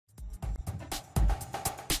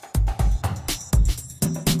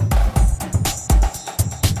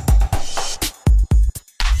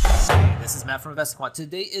Matt from InvestiQuant.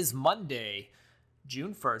 Today is Monday,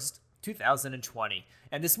 June 1st, 2020.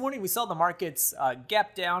 And this morning we saw the markets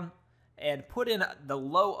gap down and put in the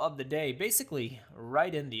low of the day, basically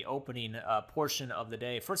right in the opening portion of the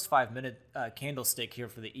day. First 5-minute candlestick here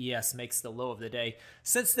for the ES makes the low of the day.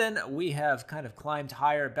 Since then, we have kind of climbed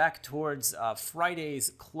higher back towards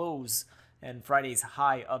Friday's close and Friday's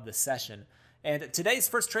high of the session. And today's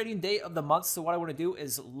first trading day of the month, so what I want to do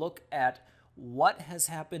is look at what has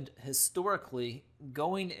happened historically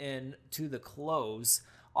going into the close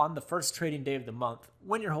on the first trading day of the month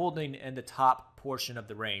when you're holding in the top portion of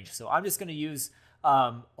the range. So I'm just going to use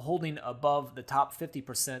holding above the top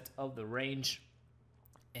 50% of the range.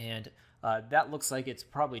 And that looks like it's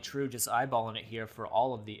probably true, just eyeballing it here for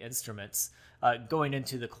all of the instruments going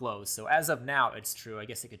into the close. So as of now, it's true. I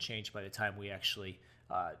guess it could change by the time we actually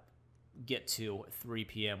get to 3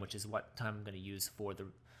 p.m., which is what time I'm going to use for the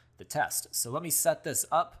test. So let me set this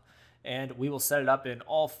up, and we will set it up in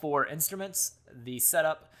all 4 instruments. The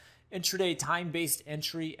setup, intraday time-based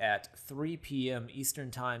entry at 3 p.m.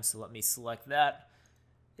 Eastern time, so let me select that.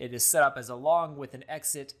 It is set up as a long with an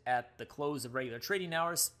exit at the close of regular trading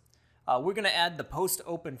hours. We're going to add the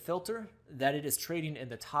post-open filter that it is trading in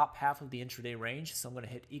the top half of the intraday range, so I'm going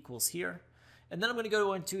to hit equals here. And then I'm going to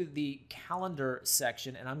go into the calendar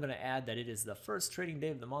section, and I'm going to add that it is the first trading day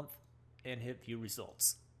of the month and hit view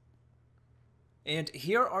results. And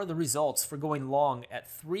here are the results for going long at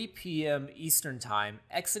 3 p.m. Eastern Time,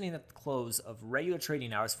 exiting at the close of regular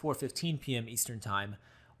trading hours, 4:15 p.m. Eastern Time,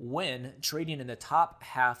 when trading in the top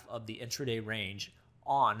half of the intraday range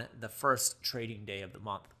on the first trading day of the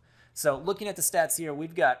month. So looking at the stats here,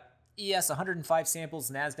 we've got ES 105 samples,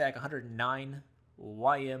 NASDAQ 109,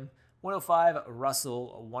 YM 105,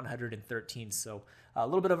 Russell 113. So a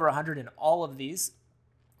little bit over 100 in all of these.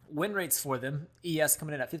 Win rates for them, ES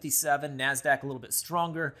coming in at 57, NASDAQ a little bit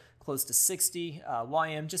stronger, close to 60,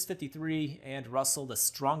 YM just 53, and Russell, the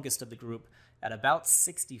strongest of the group, at about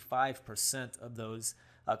 65% of those,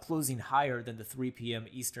 closing higher than the 3 p.m.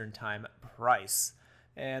 Eastern Time price.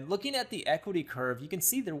 And looking at the equity curve, you can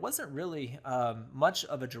see there wasn't really much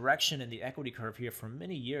of a direction in the equity curve here for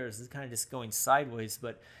many years. It's kind of just going sideways,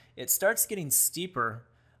 but it starts getting steeper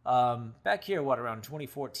back here, around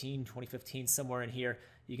 2014, 2015, somewhere in here.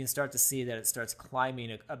 You can start to see that it starts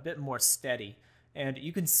climbing a bit more steady. And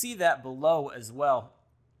you can see that below as well.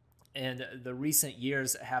 And the recent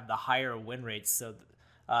years have the higher win rates. So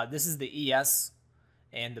this is the ES,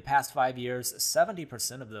 and the past 5 years,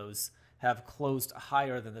 70% of those have closed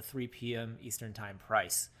higher than the 3 p.m. Eastern Time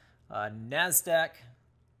price. NASDAQ,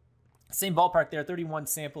 same ballpark there, 31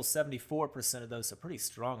 samples, 74% of those, so pretty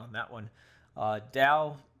strong on that one.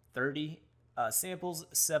 Dow, 30 samples,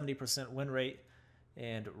 70% win rate.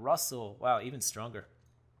 And Russell, wow, even stronger.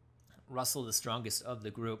 Russell, the strongest of the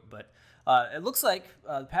group. But it looks like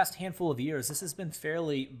the past handful of years, this has been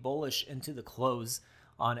fairly bullish into the close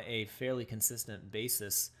on a fairly consistent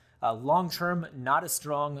basis. Long term, not as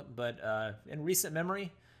strong, but in recent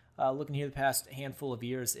memory, looking here the past handful of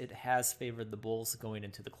years, it has favored the bulls going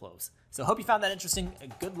into the close. So hope you found that interesting.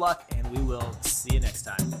 Good luck, and we will see you next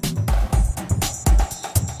time.